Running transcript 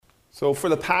So for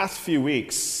the past few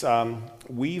weeks,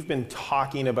 we've been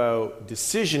talking about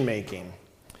decision-making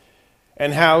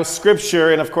and how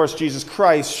Scripture and, of course, Jesus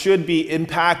Christ should be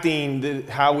impacting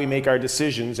how we make our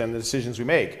decisions and the decisions we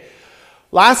make.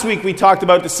 Last week, we talked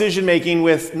about decision-making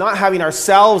with not having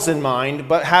ourselves in mind,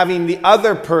 but having the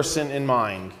other person in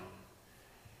mind.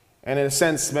 And in a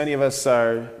sense, many of us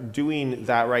are doing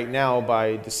that right now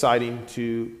by deciding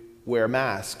to wear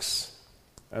masks.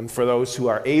 And for those who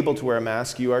are able to wear a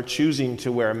mask, you are choosing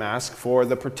to wear a mask for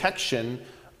the protection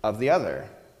of the other.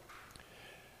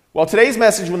 Well, today's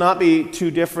message will not be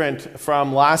too different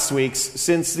from last week's,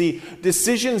 since the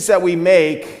decisions that we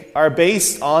make are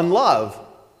based on love.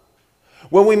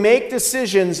 When we make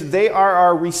decisions, they are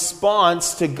our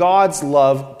response to God's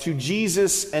love to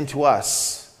Jesus and to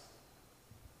us.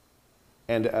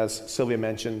 And as Sylvia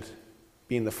mentioned,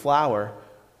 being the flower,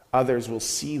 others will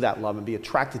see that love and be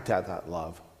attracted to that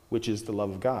love, which is the love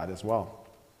of God as well.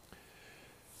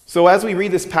 So as we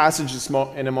read this passage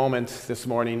in a moment this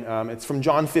morning, it's from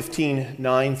John 15,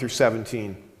 9 through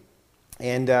 17.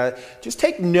 And just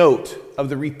take note of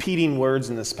the repeating words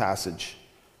in this passage.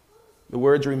 The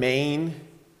words remain,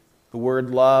 the word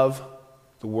love,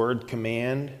 the word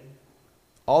command.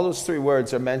 All those three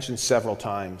words are mentioned several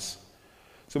times.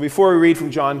 So before we read from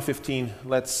John 15,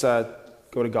 let's go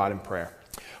to God in prayer.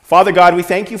 Father God, we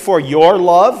thank you for your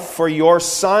love, for your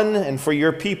Son, and for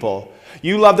your people.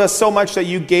 You loved us so much that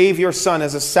you gave your Son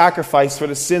as a sacrifice for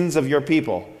the sins of your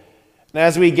people. And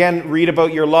as we again read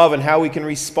about your love and how we can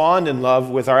respond in love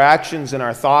with our actions and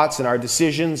our thoughts and our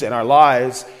decisions and our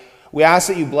lives, we ask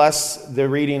that you bless the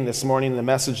reading this morning, the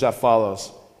message that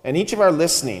follows, and each of our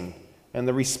listening and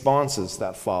the responses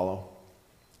that follow.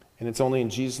 And it's only in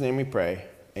Jesus' name we pray.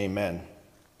 Amen.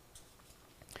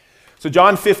 So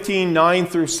John 15, 9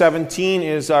 through 17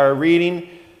 is our reading.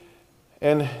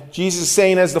 And Jesus is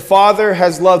saying, as the Father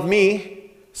has loved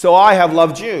me, so I have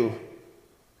loved you.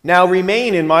 Now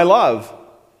remain in my love.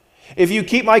 If you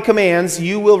keep my commands,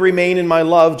 you will remain in my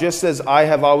love, just as I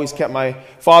have always kept my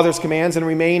Father's commands and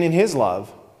remain in his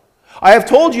love. I have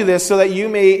told you this so that you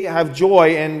may have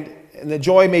joy, and the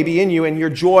joy may be in you, and your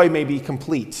joy may be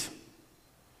complete.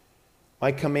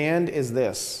 My command is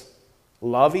this: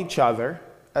 love each other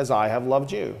as I have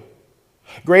loved you.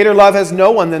 Greater love has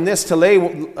no one than this, to lay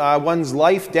one's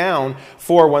life down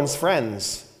for one's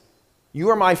friends. You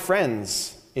are my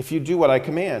friends if you do what I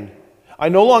command. I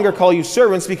no longer call you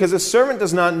servants, because a servant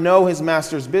does not know his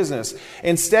master's business.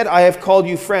 Instead, I have called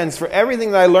you friends, for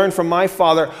everything that I learned from my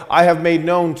Father I have made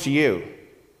known to you.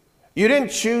 You didn't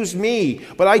choose me,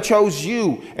 but I chose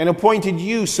you and appointed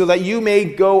you so that you may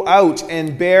go out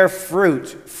and bear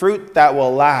fruit that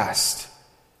will last.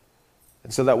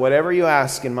 And so that whatever you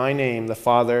ask in my name, the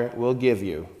Father will give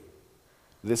you.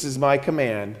 This is my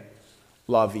command: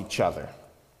 love each other.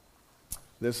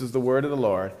 This is the word of the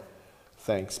Lord.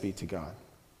 Thanks be to God.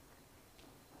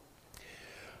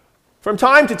 From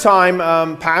time to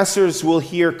time, pastors will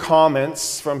hear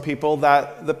comments from people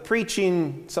that the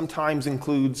preaching sometimes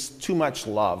includes too much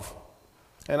love.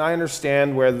 And I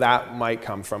understand where that might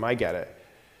come from. I get it.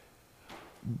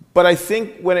 But I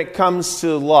think when it comes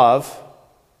to love,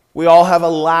 we all have a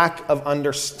lack of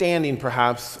understanding,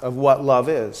 perhaps, of what love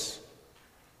is.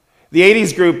 The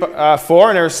 80s group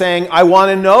Foreigner sang, "I want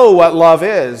to know what love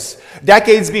is."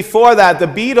 Decades before that, the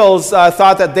Beatles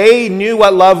thought that they knew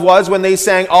what love was when they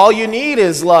sang, "All you need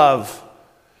is love."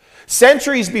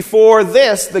 Centuries before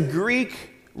this, the Greek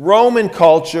Roman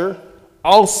culture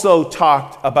also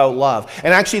talked about love.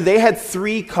 And actually, they had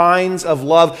three kinds of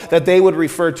love that they would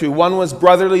refer to. One was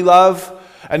brotherly love,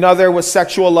 another was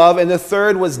sexual love, and the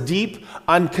third was deep,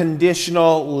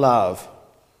 unconditional love.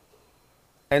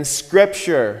 And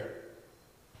Scripture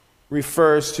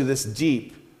refers to this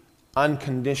deep,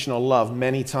 unconditional love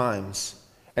many times.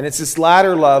 And it's this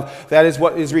latter love that is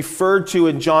what is referred to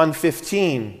in John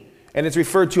 15. And it's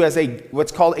referred to as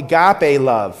what's called agape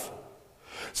love.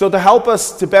 So to help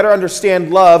us to better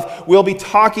understand love, we'll be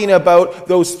talking about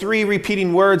those three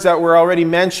repeating words that were already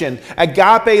mentioned.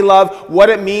 Agape love, what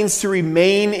it means to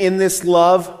remain in this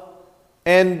love,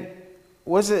 and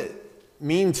what does it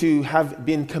mean to have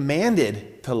been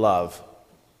commanded to love?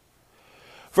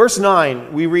 Verse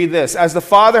 9, we read this: as the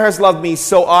Father has loved me,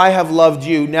 so I have loved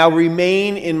you. Now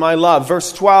remain in my love.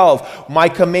 Verse 12, my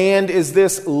command is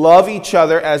this: love each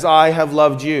other as I have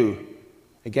loved you.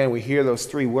 Again, we hear those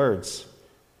three words.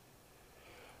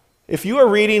 If you are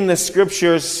reading the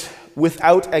Scriptures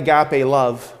without agape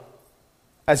love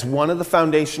as one of the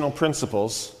foundational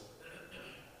principles,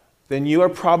 then you are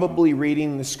probably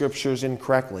reading the Scriptures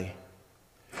incorrectly.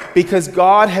 Because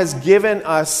God has given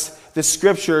us the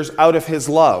Scriptures out of his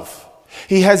love.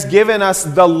 He has given us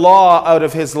the law out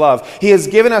of his love. He has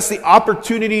given us the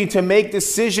opportunity to make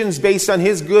decisions based on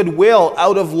his good will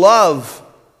out of love.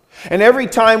 And every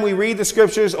time we read the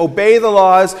scriptures, obey the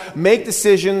laws, make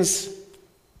decisions,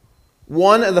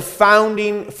 one of the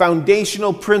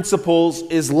foundational principles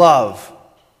is love.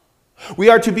 We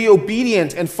are to be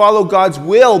obedient and follow God's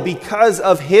will because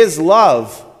of his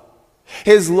love.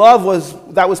 His love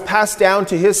was passed down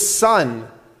to his Son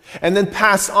and then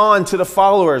passed on to the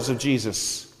followers of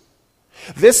Jesus.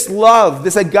 This love,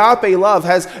 this agape love,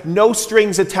 has no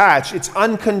strings attached. It's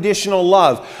unconditional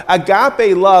love.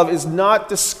 Agape love is not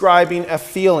describing a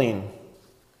feeling.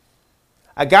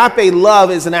 Agape love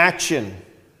is an action.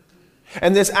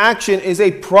 And this action is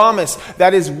a promise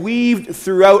that is weaved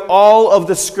throughout all of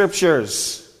the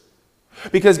scriptures.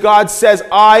 Because God says,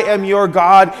 I am your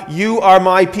God, you are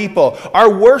my people.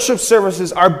 Our worship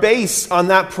services are based on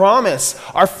that promise.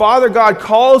 Our Father God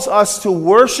calls us to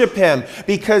worship him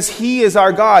because he is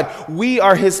our God. We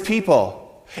are his people.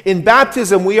 In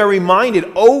baptism, we are reminded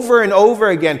over and over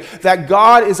again that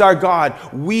God is our God.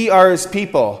 We are his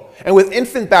people. And with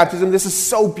infant baptism, this is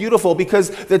so beautiful because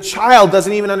the child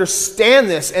doesn't even understand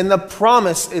this, and the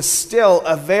promise is still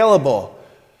available.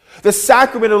 The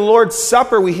sacrament of the Lord's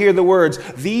Supper, we hear the words,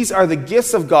 these are the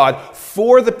gifts of God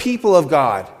for the people of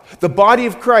God. The body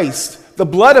of Christ, the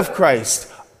blood of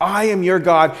Christ. I am your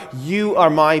God, you are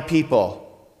my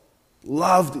people.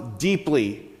 Loved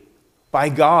deeply by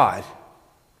God.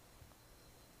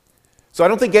 So I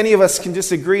don't think any of us can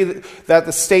disagree that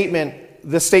the statement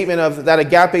of that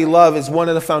agape love is one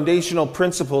of the foundational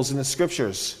principles in the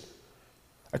scriptures.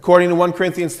 According to 1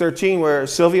 Corinthians 13, where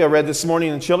Sylvia read this morning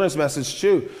in the children's message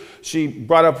too, she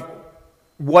brought up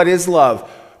what is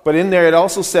love. But in there it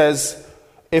also says,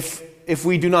 if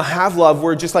we do not have love,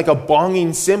 we're just like a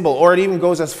bonging cymbal. Or it even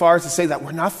goes as far as to say that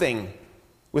we're nothing.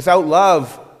 Without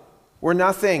love, we're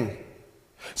nothing.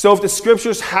 So if the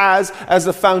scriptures has as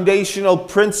a foundational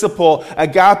principle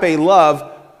agape love,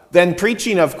 then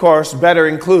preaching, of course, better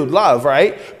include love,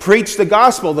 right? Preach the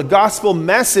gospel. The gospel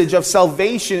message of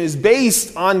salvation is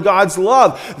based on God's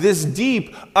love. This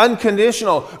deep,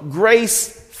 unconditional,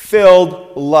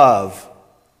 grace-filled love.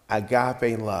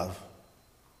 Agape love.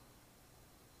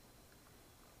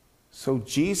 So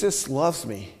Jesus loves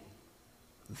me.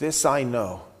 This I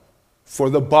know, for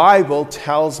the Bible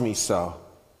tells me so.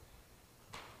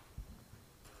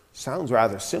 Sounds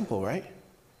rather simple, right?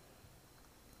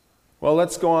 Well,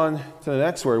 let's go on to the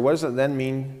next word. What does it then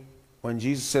mean when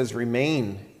Jesus says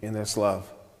remain in this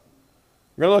love?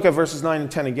 We're going to look at verses 9 and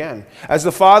 10 again. As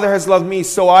the Father has loved me,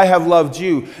 so I have loved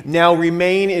you. Now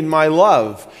remain in my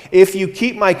love. If you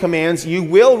keep my commands, you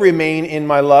will remain in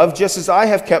my love, just as I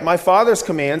have kept my Father's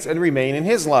commands and remain in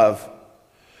his love.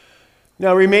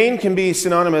 Now, remain can be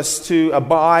synonymous to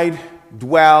abide,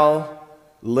 dwell,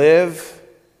 live.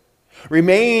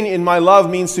 Remain in my love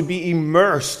means to be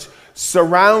immersed,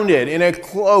 surrounded in a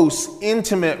close,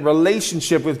 intimate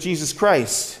relationship with Jesus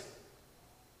Christ.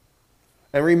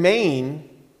 And remain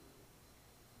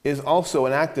is also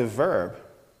an active verb.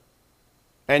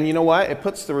 And you know what? It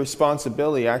puts the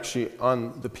responsibility actually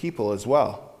on the people as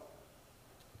well.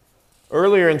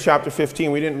 Earlier in chapter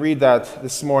 15, we didn't read that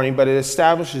this morning, but it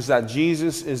establishes that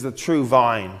Jesus is the true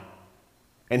vine.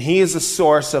 And he is the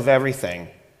source of everything.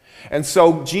 And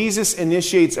so Jesus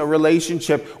initiates a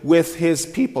relationship with his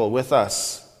people, with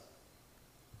us.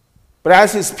 But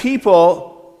as his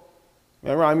people,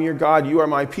 remember, I'm your God, you are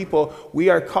my people, we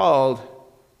are called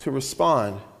to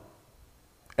respond.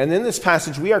 And in this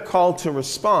passage, we are called to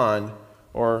respond,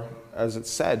 or as it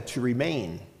said, to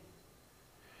remain.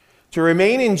 To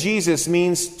remain in Jesus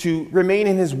means to remain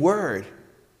in his word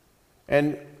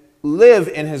and live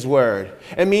in his word.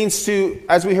 It means to,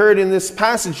 as we heard in this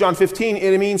passage, John 15,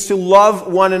 it means to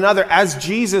love one another as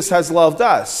Jesus has loved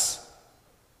us.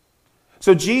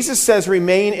 So Jesus says,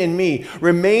 remain in me.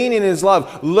 Remain in his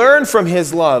love. Learn from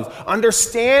his love.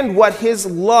 Understand what his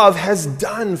love has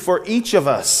done for each of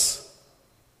us.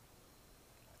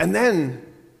 And then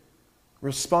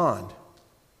respond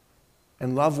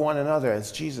and love one another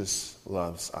as Jesus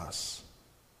loves us.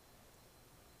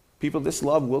 People, this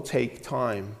love will take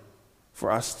time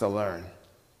for us to learn.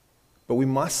 But we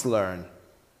must learn.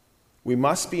 We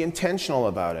must be intentional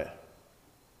about it.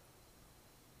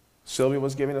 Sylvia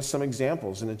was giving us some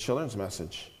examples in the children's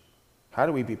message. How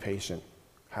do we be patient?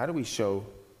 How do we show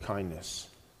kindness?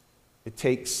 It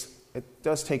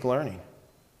does take learning.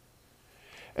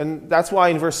 And that's why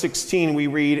in verse 16 we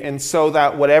read, and so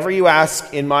that whatever you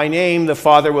ask in my name, the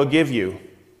Father will give you.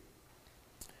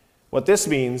 What this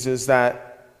means is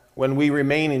that when we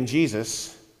remain in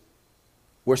Jesus,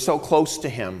 we're so close to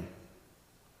him.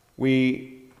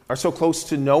 We are so close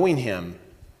to knowing him,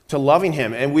 to loving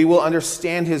him, and we will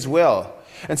understand his will.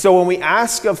 And so when we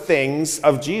ask of things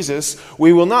of Jesus,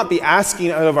 we will not be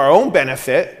asking out of our own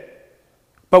benefit,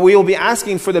 but we will be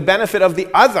asking for the benefit of the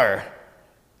other.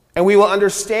 And we will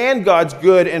understand God's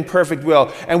good and perfect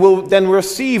will, and will then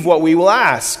receive what we will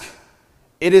ask.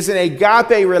 It is an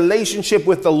agape relationship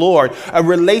with the Lord, a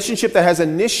relationship that has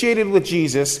initiated with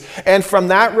Jesus, and from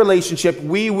that relationship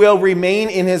we will remain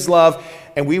in his love,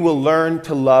 and we will learn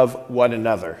to love one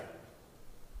another.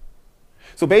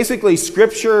 So basically,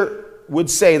 Scripture would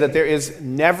say that there is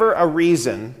never a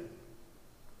reason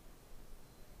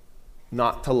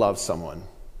not to love someone.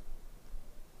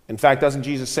 In fact, doesn't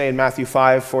Jesus say in Matthew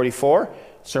 5:44,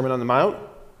 Sermon on the Mount,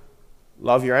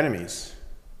 love your enemies?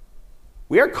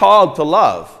 We are called to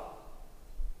love.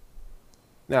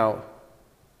 Now,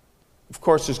 of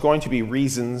course, there's going to be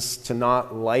reasons to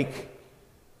not like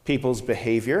people's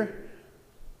behavior,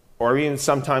 or even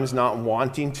sometimes not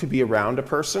wanting to be around a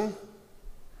person.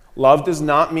 Love does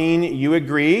not mean you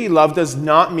agree. Love does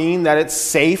not mean that it's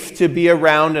safe to be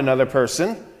around another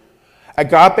person.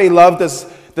 Agape love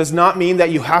does not mean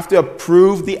that you have to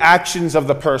approve the actions of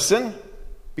the person,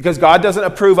 because God doesn't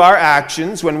approve our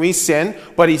actions when we sin,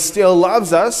 but he still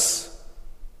loves us.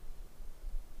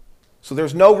 So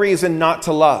there's no reason not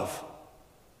to love.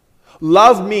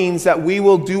 Love means that we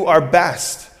will do our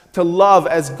best to love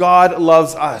as God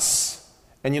loves us.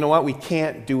 And you know what? We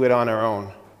can't do it on our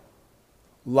own.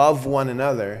 Love one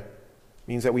another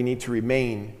means that we need to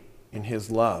remain in his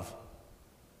love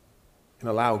and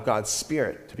allow God's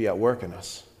Spirit to be at work in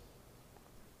us.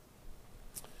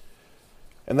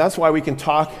 And that's why we can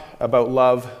talk about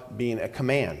love being a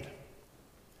command.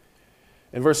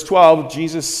 In verse 12,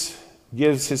 Jesus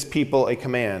gives his people a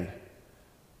command.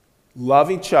 Love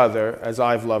each other as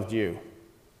I've loved you.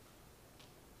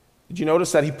 Did you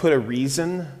notice that he put a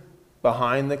reason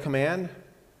behind the command?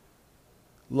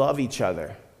 Love each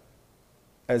other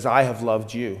as I have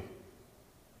loved you.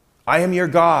 I am your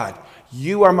God.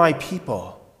 You are my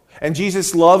people. And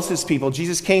Jesus loves his people.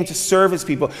 Jesus came to serve his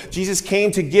people. Jesus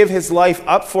came to give his life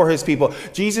up for his people.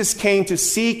 Jesus came to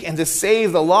seek and to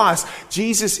save the lost.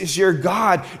 Jesus is your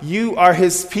God. You are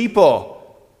his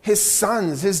people, his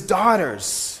sons, his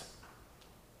daughters.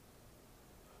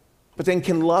 But then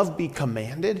can love be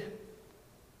commanded?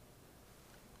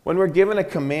 When we're given a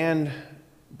command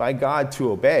by God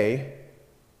to obey,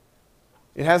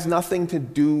 it has nothing to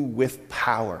do with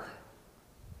power.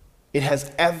 It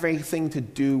has everything to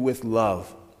do with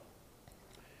love.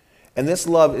 And this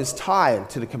love is tied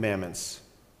to the commandments.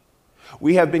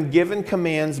 We have been given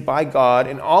commands by God,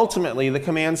 and ultimately the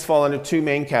commands fall into two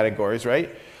main categories,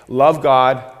 right? Love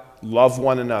God, love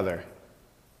one another.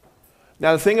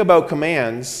 Now, the thing about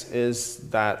commands is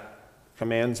that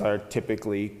commands are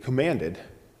typically commanded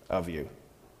of you.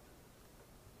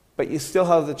 But you still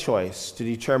have the choice to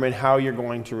determine how you're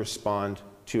going to respond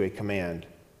to a command.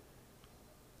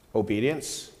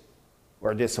 Obedience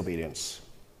or disobedience.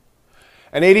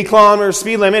 An 80-kilometer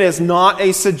speed limit is not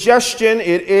a suggestion.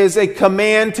 It is a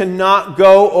command to not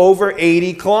go over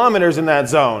 80 kilometers in that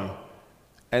zone.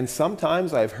 And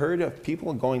sometimes I've heard of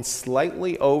people going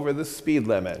slightly over the speed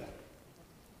limit.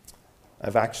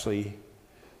 I've actually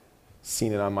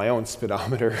seen it on my own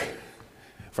speedometer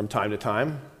from time to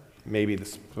time. Maybe the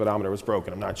speedometer was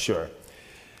broken, I'm not sure.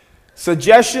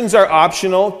 Suggestions are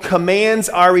optional, commands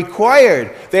are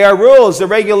required. They are rules, they're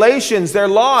regulations, they're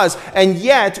laws, and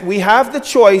yet we have the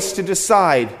choice to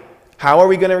decide, how are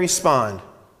we going to respond?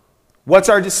 What's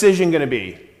our decision going to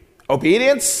be?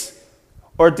 Obedience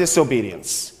or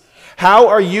disobedience? How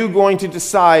are you going to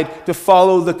decide to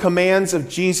follow the commands of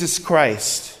Jesus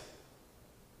Christ?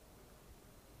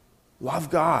 Love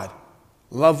God,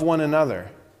 love one another.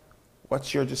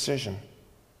 What's your decision?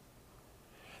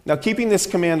 Now, keeping this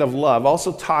command of love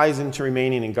also ties into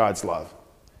remaining in God's love.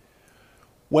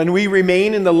 When we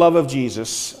remain in the love of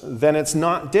Jesus, then it's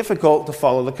not difficult to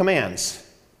follow the commands.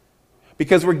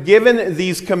 Because we're given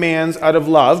these commands out of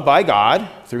love by God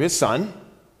through his Son.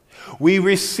 We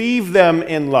receive them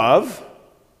in love.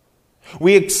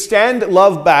 We extend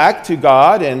love back to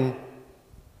God and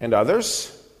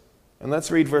others. And let's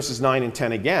read verses 9 and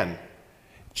 10 again.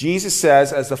 Jesus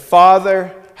says, as the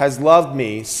Father has loved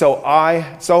me, so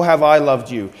have I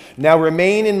loved you. Now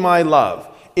remain in my love.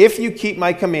 If you keep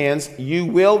my commands, you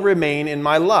will remain in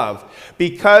my love.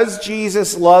 Because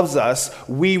Jesus loves us,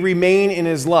 we remain in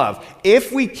his love.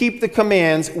 If we keep the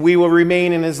commands, we will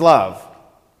remain in his love.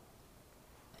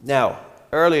 Now,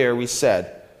 earlier we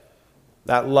said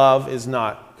that love is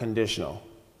not conditional.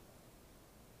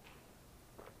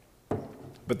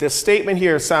 But this statement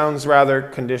here sounds rather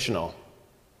conditional.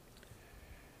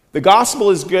 The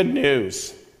gospel is good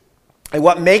news. And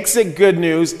what makes it good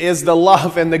news is the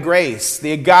love and the grace,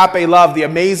 the agape love, the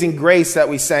amazing grace that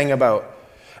we sang about.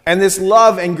 And this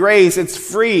love and grace, it's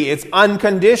free, it's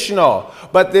unconditional.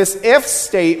 But this if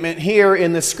statement here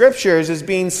in the scriptures is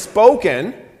being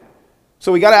spoken.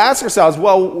 So we got to ask ourselves,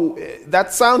 well,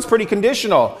 that sounds pretty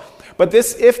conditional. But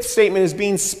this if statement is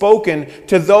being spoken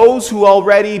to those who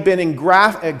already been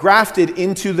grafted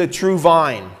into the true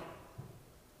vine.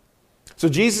 So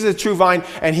Jesus is a true vine,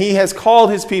 and he has called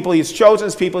his people, he has chosen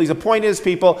his people, he's appointed his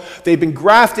people. They've been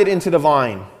grafted into the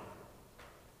vine.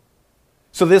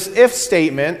 So this if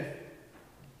statement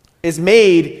is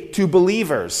made to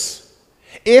believers.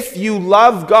 If you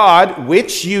love God,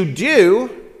 which you do,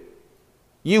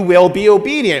 you will be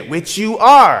obedient, which you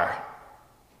are.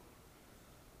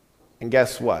 And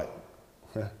guess what?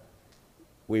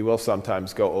 We will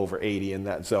sometimes go over 80 in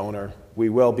that zone, or we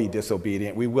will be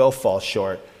disobedient. We will fall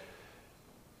short.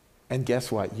 And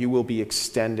guess what? You will be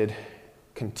extended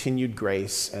continued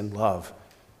grace and love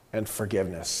and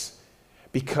forgiveness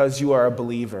because you are a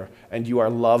believer and you are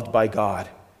loved by God,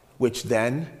 which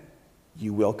then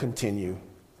you will continue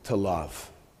to love.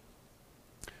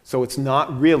 So it's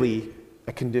not really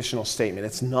a conditional statement.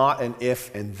 It's not an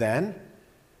if and then.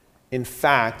 In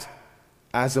fact,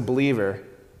 as a believer,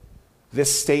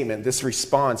 this statement, this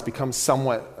response becomes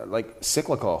somewhat like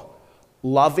cyclical.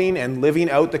 Loving and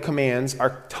living out the commands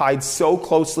are tied so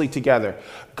closely together.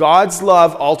 God's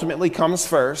love ultimately comes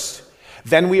first.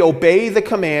 Then we obey the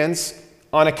commands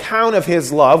on account of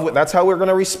his love. That's how we're going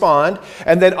to respond.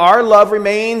 And then our love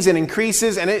remains and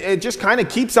increases, and it just kind of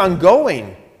keeps on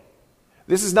going.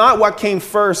 This is not what came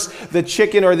first, the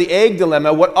chicken or the egg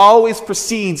dilemma. What always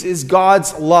precedes is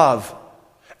God's love.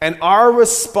 And our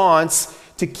response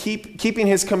to keeping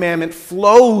his commandment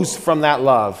flows from that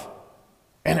love.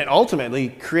 And it ultimately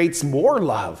creates more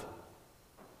love.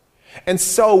 And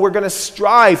so we're going to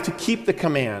strive to keep the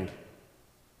command.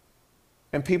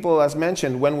 And people, as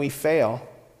mentioned, when we fail,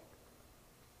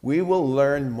 we will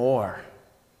learn more.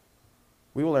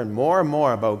 We will learn more and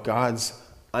more about God's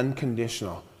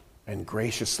unconditional and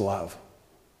gracious love.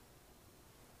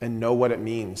 And know what it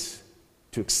means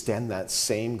to extend that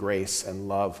same grace and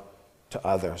love to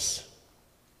others.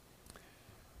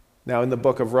 Now, in the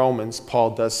book of Romans,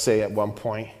 Paul does say at one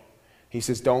point, he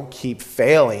says, don't keep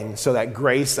failing so that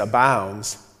grace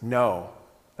abounds. No,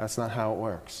 that's not how it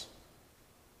works.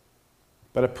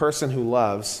 But a person who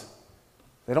loves,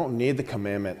 they don't need the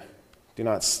commandment. Do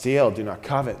not steal, do not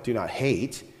covet, do not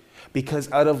hate,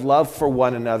 because out of love for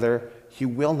one another, you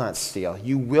will not steal,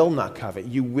 you will not covet,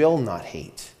 you will not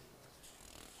hate.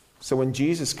 So when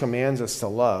Jesus commands us to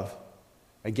love,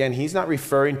 again, he's not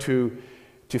referring to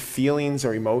feelings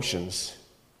or emotions.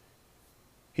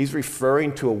 He's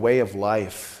referring to a way of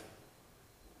life.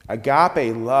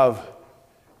 Agape love,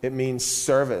 it means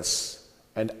service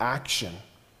and action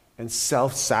and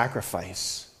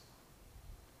self-sacrifice.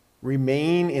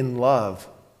 Remain in love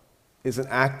is an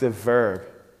active verb.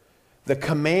 The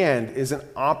command is an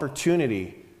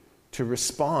opportunity to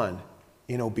respond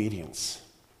in obedience.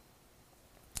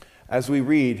 As we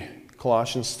read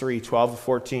Colossians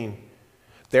 3:12-14,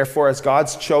 therefore, as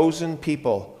God's chosen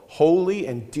people, holy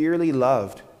and dearly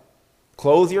loved,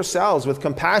 clothe yourselves with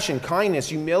compassion, kindness,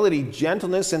 humility,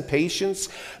 gentleness, and patience.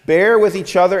 Bear with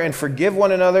each other and forgive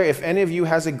one another if any of you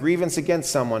has a grievance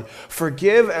against someone.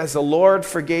 Forgive as the Lord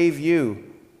forgave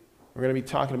you. We're going to be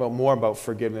talking more about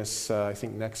forgiveness, I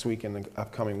think, next week and the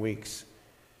upcoming weeks.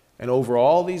 And over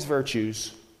all these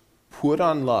virtues, put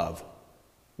on love,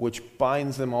 which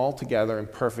binds them all together in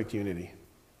perfect unity.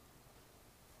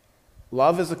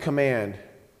 Love is a command.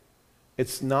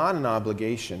 It's not an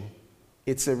obligation.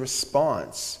 It's a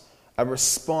response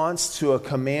to a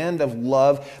command of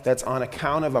love that's on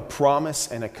account of a promise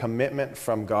and a commitment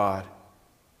from God.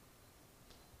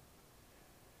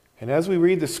 And as we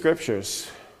read the scriptures,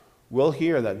 we'll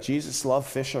hear that Jesus loved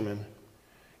fishermen.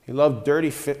 He loved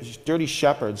dirty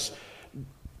shepherds,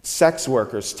 sex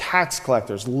workers, tax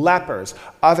collectors, lepers,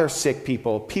 other sick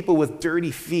people, people with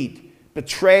dirty feet,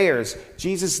 betrayers.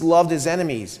 Jesus loved his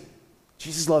enemies.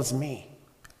 Jesus loves me.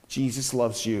 Jesus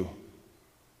loves you.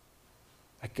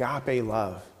 Agape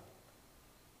love.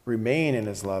 Remain in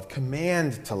his love.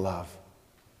 Command to love.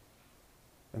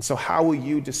 And so how will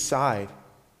you decide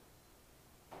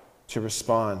to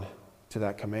respond to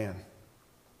that command?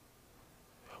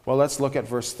 Well, let's look at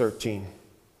verse 13.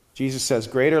 Jesus says,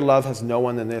 greater love has no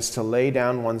one than this, to lay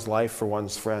down one's life for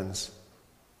one's friends.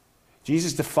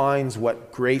 Jesus defines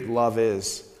what great love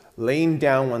is, laying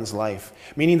down one's life,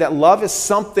 meaning that love is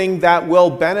something that will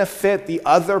benefit the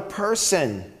other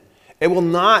person. It will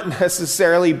not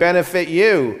necessarily benefit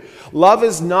you. Love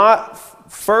is not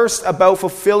first about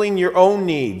fulfilling your own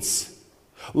needs.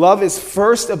 Love is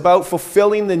first about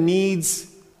fulfilling the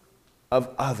needs of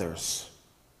others.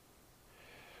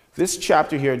 This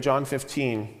chapter here, John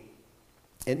 15,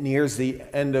 it nears the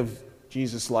end of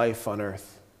Jesus' life on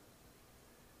earth.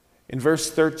 In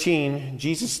verse 13,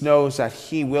 Jesus knows that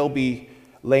he will be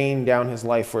laying down his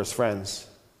life for his friends.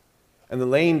 And the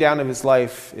laying down of his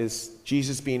life is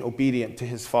Jesus being obedient to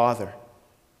his Father.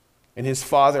 And his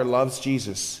Father loves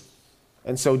Jesus.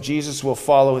 And so Jesus will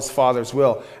follow his Father's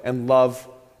will and love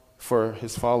for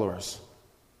his followers.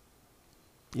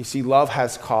 You see, love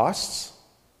has costs.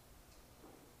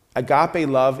 Agape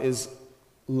love is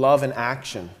love in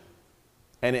action,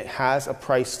 and it has a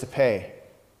price to pay.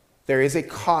 There is a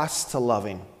cost to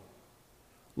loving.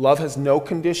 Love has no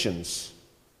conditions,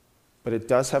 but it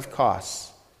does have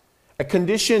costs. A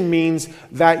condition means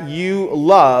that you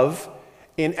love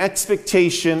in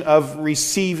expectation of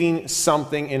receiving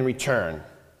something in return.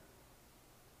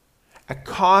 A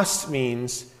cost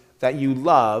means that you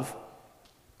love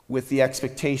with the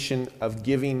expectation of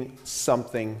giving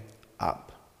something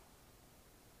up.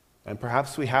 And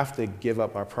perhaps we have to give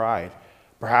up our pride.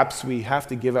 Perhaps we have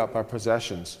to give up our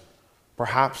possessions.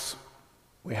 Perhaps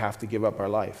we have to give up our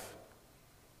life.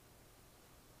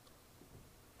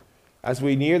 As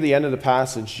we near the end of the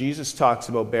passage, Jesus talks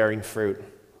about bearing fruit.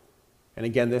 And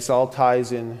again, this all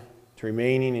ties in to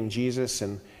remaining in Jesus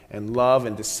and love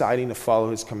and deciding to follow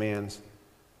his commands.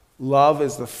 Love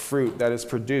is the fruit that is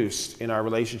produced in our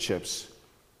relationships.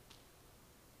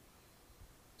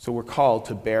 So we're called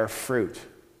to bear fruit.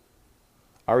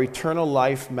 Our eternal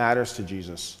life matters to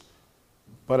Jesus,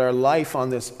 but our life on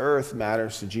this earth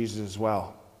matters to Jesus as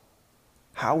well.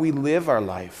 How we live our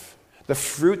life, the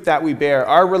fruit that we bear,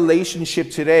 our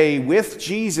relationship today with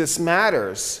Jesus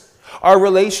matters. Our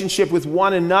relationship with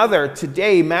one another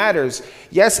today matters.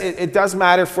 Yes, it does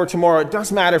matter for tomorrow. It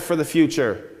does matter for the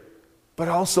future, but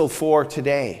also for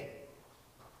today.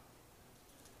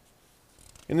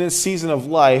 In this season of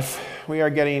life, we are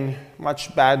getting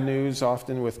much bad news,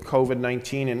 often with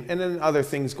COVID-19 and then other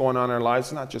things going on in our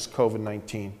lives, not just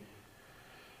COVID-19.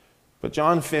 But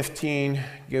John 15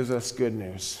 gives us good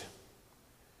news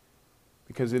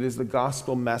because it is the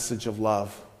gospel message of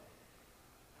love.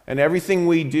 And everything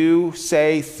we do,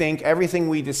 say, think, everything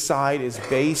we decide is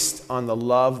based on the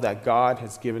love that God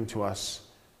has given to us.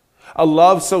 A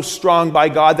love so strong by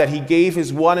God that he gave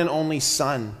his one and only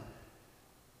Son.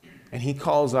 And he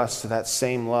calls us to that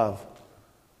same love.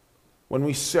 When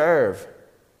we serve,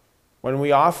 when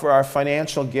we offer our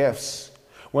financial gifts,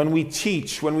 when we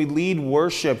teach, when we lead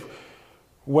worship,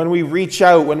 when we reach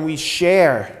out, when we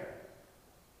share,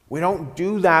 we don't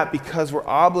do that because we're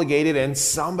obligated and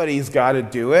somebody's got to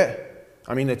do it.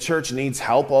 I mean, the church needs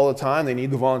help all the time. They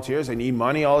need the volunteers. They need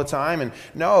money all the time. And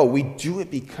no, we do it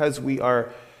because we are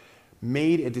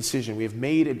made a decision. We have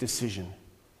made a decision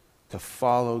to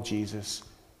follow Jesus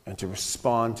and to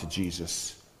respond to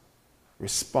Jesus.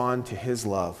 Respond to his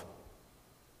love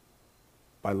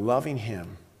by loving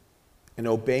him and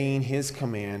obeying his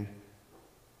command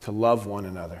to love one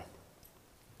another.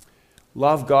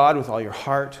 Love God with all your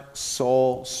heart,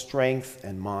 soul, strength,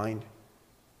 and mind.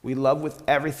 We love with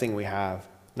everything we have,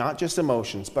 not just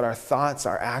emotions, but our thoughts,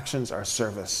 our actions, our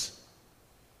service.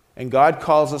 And God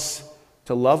calls us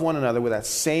to love one another with that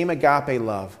same agape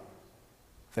love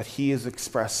that he is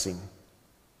expressing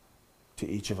to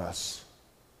each of us.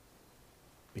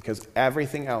 Because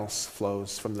everything else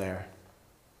flows from there.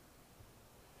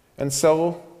 And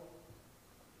so,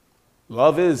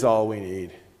 love is all we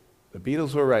need. The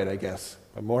Beatles were right, I guess,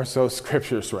 but more so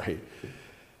Scripture's right.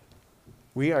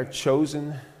 We are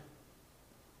chosen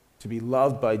to be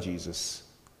loved by Jesus,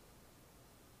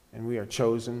 and we are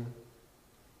chosen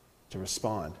to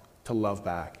respond, to love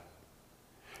back.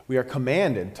 We are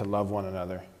commanded to love one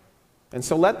another. And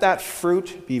so let that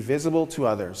fruit be visible to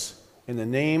others in the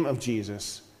name of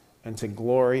Jesus and to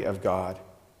glory of God.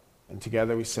 And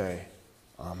together we say,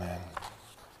 Amen.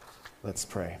 Let's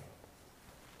pray.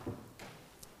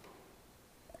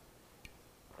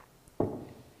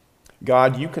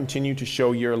 God, you continue to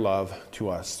show your love to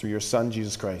us through your Son,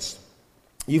 Jesus Christ.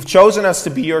 You've chosen us to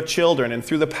be your children, and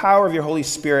through the power of your Holy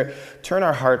Spirit, turn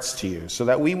our hearts to you so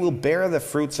that we will bear the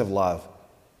fruits of love.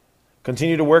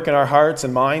 Continue to work in our hearts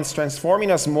and minds,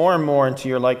 transforming us more and more into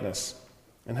your likeness,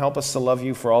 and help us to love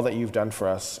you for all that you've done for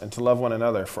us and to love one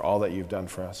another for all that you've done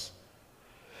for us.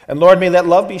 And Lord, may that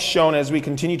love be shown as we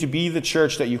continue to be the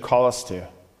church that you call us to.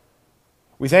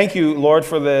 We thank you, Lord,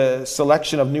 for the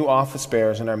selection of new office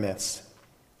bearers in our midst.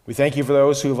 We thank you for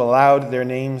those who have allowed their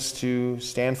names to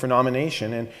stand for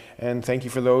nomination, and thank you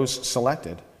for those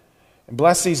selected. And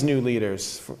bless these new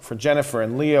leaders, for Jennifer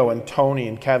and Leo and Tony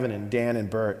and Kevin and Dan and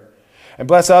Bert. And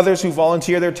bless others who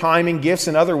volunteer their time and gifts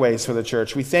in other ways for the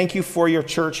church. We thank you for your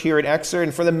church here at Exeter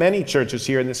and for the many churches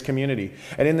here in this community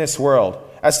and in this world,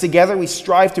 as together we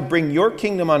strive to bring your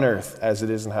kingdom on earth as it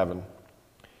is in heaven.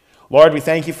 Lord, we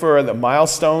thank you for the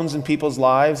milestones in people's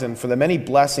lives and for the many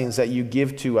blessings that you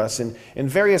give to us in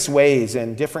various ways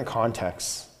and different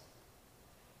contexts.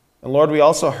 And Lord, we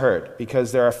also hurt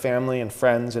because there are family and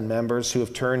friends and members who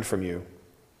have turned from you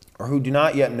or who do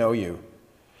not yet know you.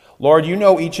 Lord, you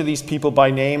know each of these people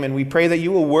by name, and we pray that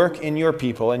you will work in your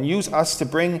people and use us to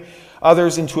bring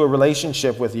others into a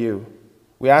relationship with you.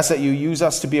 We ask that you use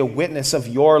us to be a witness of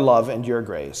your love and your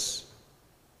grace.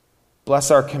 Bless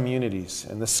our communities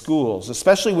and the schools,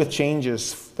 especially with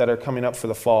changes that are coming up for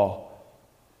the fall.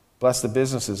 Bless the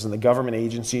businesses and the government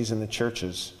agencies and the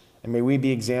churches, and may we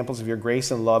be examples of your grace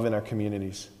and love in our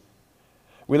communities.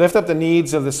 We lift up the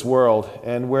needs of this world,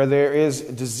 and where there is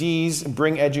disease,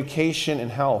 bring education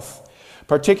and health.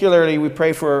 Particularly, we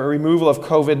pray for a removal of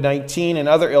COVID-19 and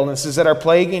other illnesses that are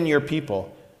plaguing your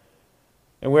people.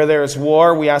 And where there is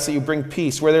war, we ask that you bring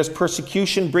peace. Where there's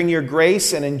persecution, bring your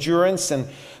grace and endurance and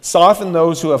soften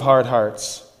those who have hard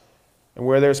hearts. And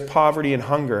where there's poverty and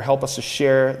hunger, help us to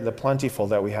share the plentiful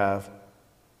that we have.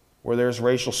 Where there's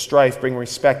racial strife, bring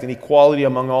respect and equality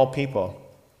among all people.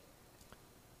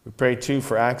 We pray, too,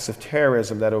 for acts of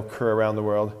terrorism that occur around the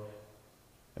world.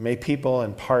 And may people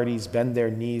and parties bend their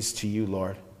knees to you,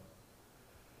 Lord.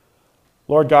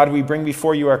 Lord God, we bring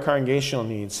before you our congregational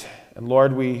needs. And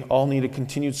Lord, we all need a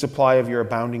continued supply of your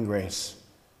abounding grace.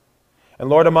 And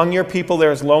Lord, among your people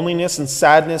there is loneliness and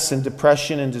sadness and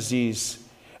depression and disease.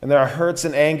 And there are hurts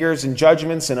and angers and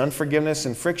judgments and unforgiveness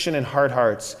and friction and hard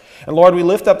hearts. And Lord, we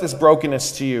lift up this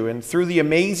brokenness to you. And through the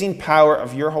amazing power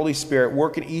of your Holy Spirit,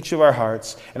 work in each of our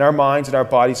hearts and our minds and our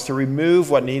bodies to remove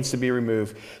what needs to be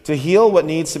removed, to heal what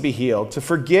needs to be healed, to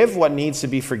forgive what needs to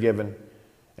be forgiven,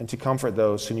 and to comfort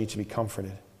those who need to be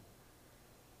comforted.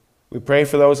 We pray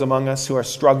for those among us who are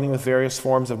struggling with various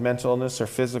forms of mental illness or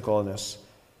physical illness.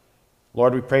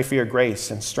 Lord, we pray for your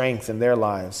grace and strength in their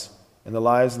lives and the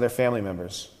lives of their family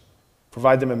members.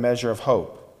 Provide them a measure of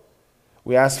hope.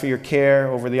 We ask for your care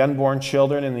over the unborn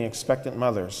children and the expectant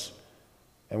mothers.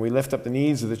 And we lift up the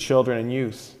needs of the children and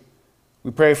youth.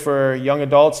 We pray for young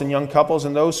adults and young couples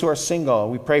and those who are single.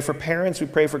 We pray for parents, we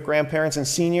pray for grandparents and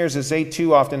seniors as they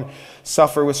too often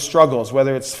suffer with struggles,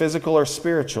 whether it's physical or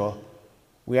spiritual.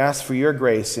 We ask for your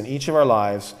grace in each of our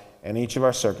lives and each of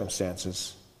our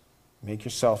circumstances. Make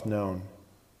yourself known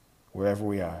wherever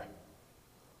we are.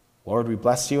 Lord, we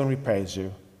bless you and we praise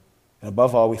you. And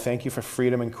above all, we thank you for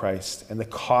freedom in Christ and the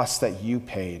cost that you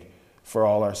paid for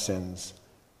all our sins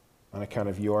on account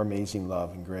of your amazing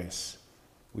love and grace.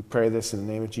 We pray this in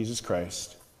the name of Jesus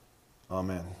Christ.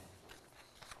 Amen.